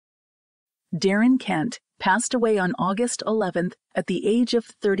Darren Kent passed away on August 11th at the age of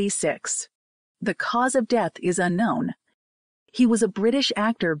 36. The cause of death is unknown. He was a British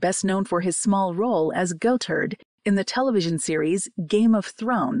actor best known for his small role as Goatherd in the television series Game of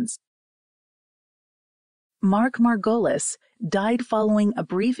Thrones. Margolis died following a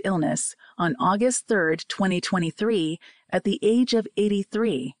brief illness on August 3, 2023, at the age of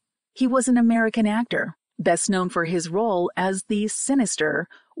 83. He was an American actor, best known for his role as the sinister,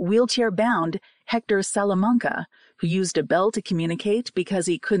 wheelchair-bound Hector Salamanca, who used a bell to communicate because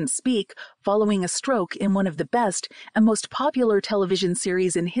he couldn't speak following a stroke in one of the best and most popular television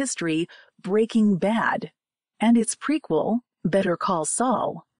series in history, Breaking Bad, and its prequel, Better Call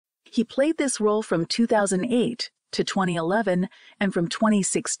Saul. He played this role from 2008 to 2011 and from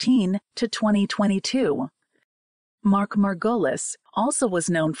 2016 to 2022. Margolis also was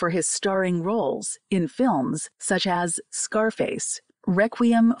known for his starring roles in films such as Scarface,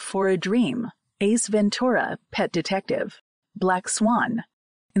 Requiem for a Dream, Ace Ventura, Pet Detective, Black Swan,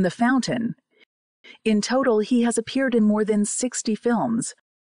 In the Fountain. In total, he has appeared in more than 60 films.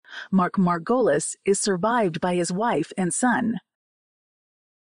 Margolis is survived by his wife and son.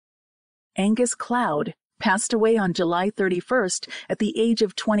 Angus Cloud passed away on July 31st at the age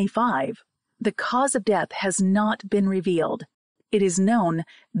of 25. The cause of death has not been revealed. It is known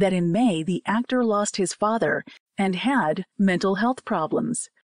that in May the actor lost his father and had mental health problems.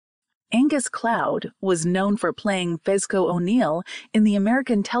 Angus Cloud was known for playing Fezco O'Neill in the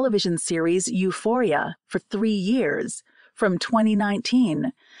American television series Euphoria for 3 years, from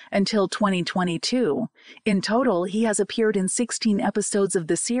 2019 until 2022. In total, he has appeared in 16 episodes of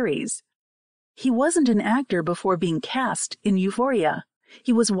the series. He wasn't an actor before being cast in Euphoria.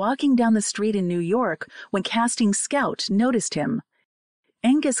 He was walking down the street in New York when casting scout noticed him.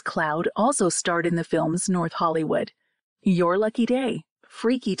 Angus Cloud also starred in the films North Hollywood, Your Lucky Day,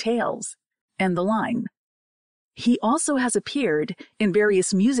 Freaky Tales, and The Line. He also has appeared in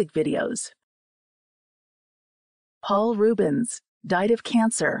various music videos. Paul Reubens died of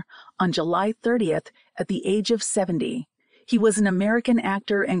cancer on July 30th at the age of 70. He was an American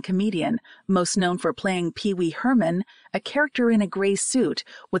actor and comedian, most known for playing Pee Wee Herman, a character in a gray suit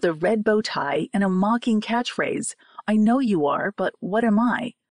with a red bow tie and a mocking catchphrase, "I know you are, but what am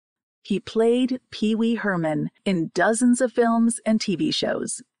I?" He played Pee Wee Herman in dozens of films and TV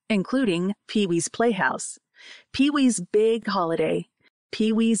shows, including Pee Wee's Playhouse, Pee Wee's Big Holiday,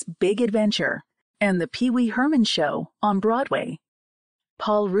 Pee Wee's Big Adventure, and The Pee Wee Herman Show on Broadway.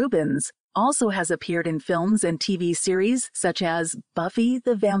 Paul Reubens also has appeared in films and TV series such as Buffy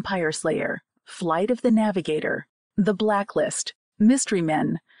the Vampire Slayer, Flight of the Navigator, The Blacklist, Mystery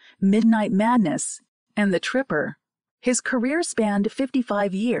Men, Midnight Madness, and The Tripper. His career spanned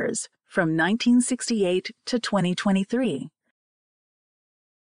 55 years, from 1968 to 2023.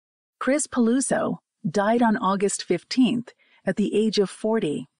 Chris Peluso died on August 15th at the age of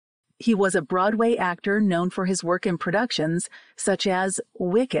 40. He was a Broadway actor known for his work in productions such as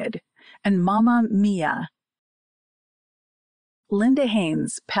Wicked and Mamma Mia. Linda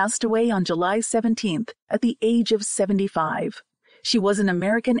Haynes passed away on July 17th at the age of 75. She was an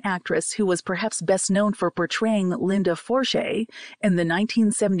American actress who was perhaps best known for portraying Linda Forshey in the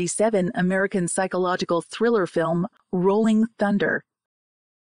 1977 American psychological thriller film Rolling Thunder.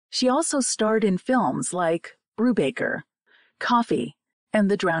 She also starred in films like Brubaker, Coffee, and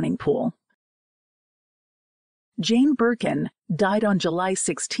The Drowning Pool. Jane Birkin died on July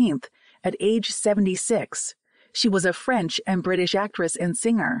 16th at age 76. She was a French and British actress and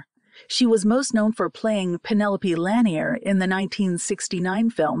singer. She was most known for playing Penelope Lanier in the 1969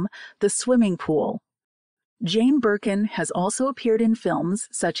 film The Swimming Pool. Jane Birkin has also appeared in films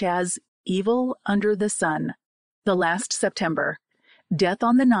such as Evil Under the Sun, The Last September, Death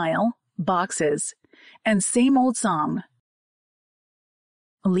on the Nile, Boxes, and Same Old Song.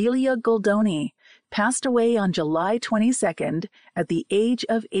 Lelia Goldoni passed away on July 22nd at the age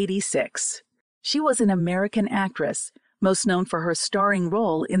of 86. She was an American actress, most known for her starring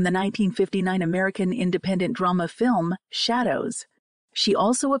role in the 1959 American independent drama film Shadows. She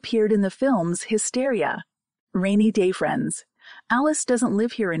also appeared in the films Hysteria, Rainy Day Friends, Alice Doesn't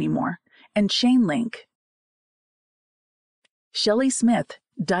Live Here Anymore, and Chain Link. Shelley Smith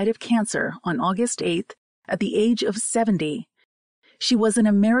died of cancer on August 8th at the age of 70. She was an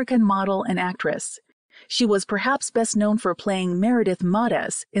American model and actress. She was perhaps best known for playing Meredith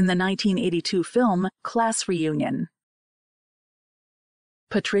Modas in the 1982 film Class Reunion.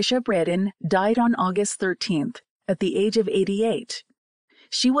 Patricia Breden died on August 13th at the age of 88.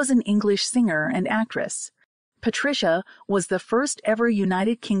 She was an English singer and actress. Patricia was the first ever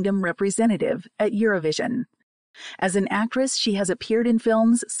United Kingdom representative at Eurovision. As an actress, she has appeared in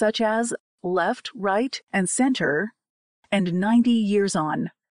films such as Left, Right, and Center, and 90 Years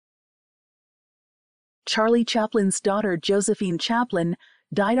On. Charlie Chaplin's daughter, Josephine Chaplin,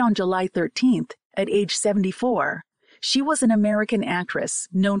 died on July 13th at age 74. She was an American actress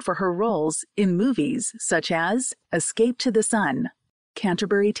known for her roles in movies such as Escape to the Sun,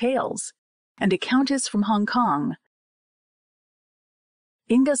 Canterbury Tales, and A Countess from Hong Kong.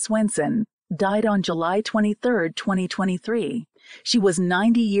 Inga Swenson died on July 23, 2023. She was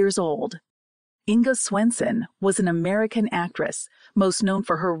 90 years old. Inga Swenson was an American actress, most known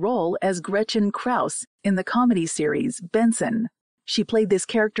for her role as Gretchen Krauss in the comedy series Benson. She played this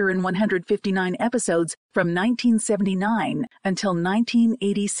character in 159 episodes from 1979 until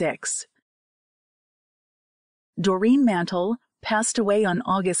 1986. Doreen Mantle passed away on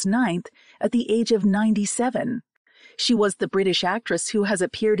August 9th at the age of 97. She was the British actress who has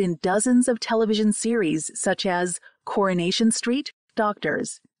appeared in dozens of television series such as Coronation Street,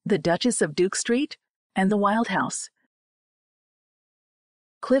 Doctors, The Duchess of Duke Street, and The Wild House.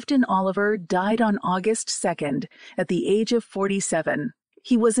 Clifton Oliver died on August 2nd at the age of 47.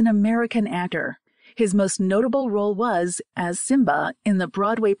 He was an American actor. His most notable role was as Simba in the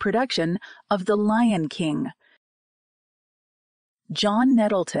Broadway production of The Lion King. John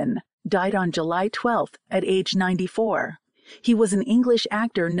Nettleton died on July 12th at age 94. He was an English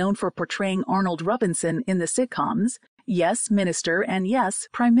actor known for portraying Arnold Robinson in the sitcoms Yes, Minister and Yes,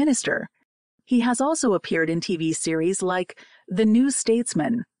 Prime Minister. He has also appeared in TV series like The New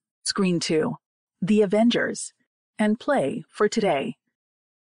Statesman, Screen 2, The Avengers, and Play for Today.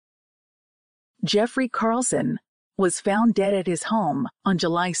 Jeffrey Carlson was found dead at his home on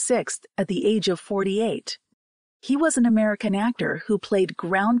July 6th at the age of 48. He was an American actor who played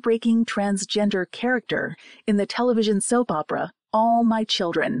groundbreaking transgender character in the television soap opera All My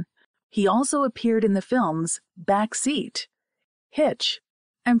Children. He also appeared in the films Back Seat, Hitch,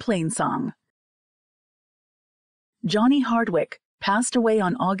 and Plainsong. Johnny Hardwick passed away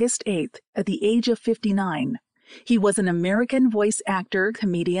on August 8th at the age of 59. He was an American voice actor,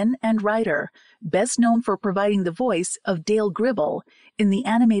 comedian, and writer, best known for providing the voice of Dale Gribble in the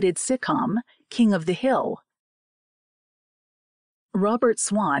animated sitcom King of the Hill. Robert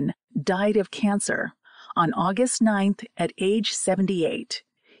Swan died of cancer on August 9th at age 78.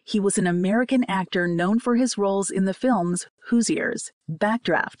 He was an American actor known for his roles in the films Hoosiers,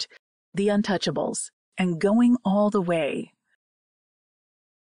 Backdraft, The Untouchables, and Going All the Way.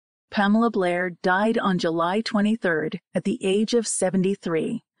 Pamela Blair died on July 23rd at the age of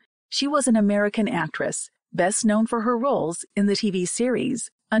 73. She was an American actress, best known for her roles in the TV series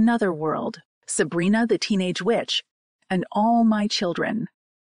Another World, Sabrina the Teenage Witch, and All My Children.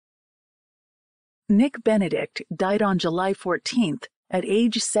 Nick Benedict died on July 14th at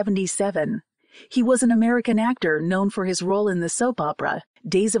age 77. He was an American actor known for his role in the soap opera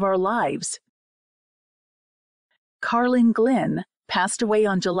Days of Our Lives. Carlin Glynn passed away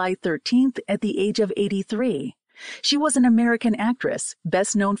on July 13th at the age of 83. She was an American actress,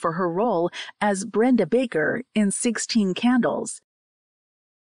 best known for her role as Brenda Baker in 16 Candles.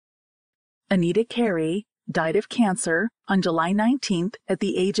 Anita Carey died of cancer on July 19th at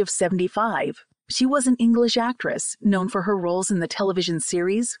the age of 75. She was an English actress known for her roles in the television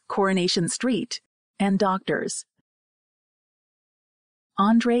series Coronation Street and Doctors.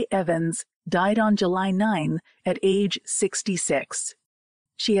 Andre Evans died on July 9 at age 66.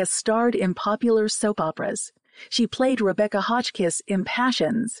 She has starred in popular soap operas. She played Rebecca Hotchkiss in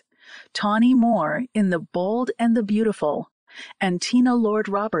Passions, Tawny Moore in The Bold and the Beautiful, and Tina Lord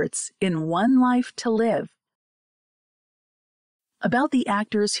Roberts in One Life to Live. About the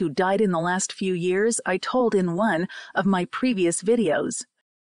actors who died in the last few years, I told in one of my previous videos.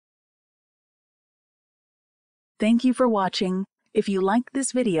 Thank you for watching. If you liked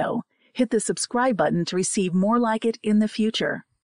this video, hit the subscribe button to receive more like it in the future.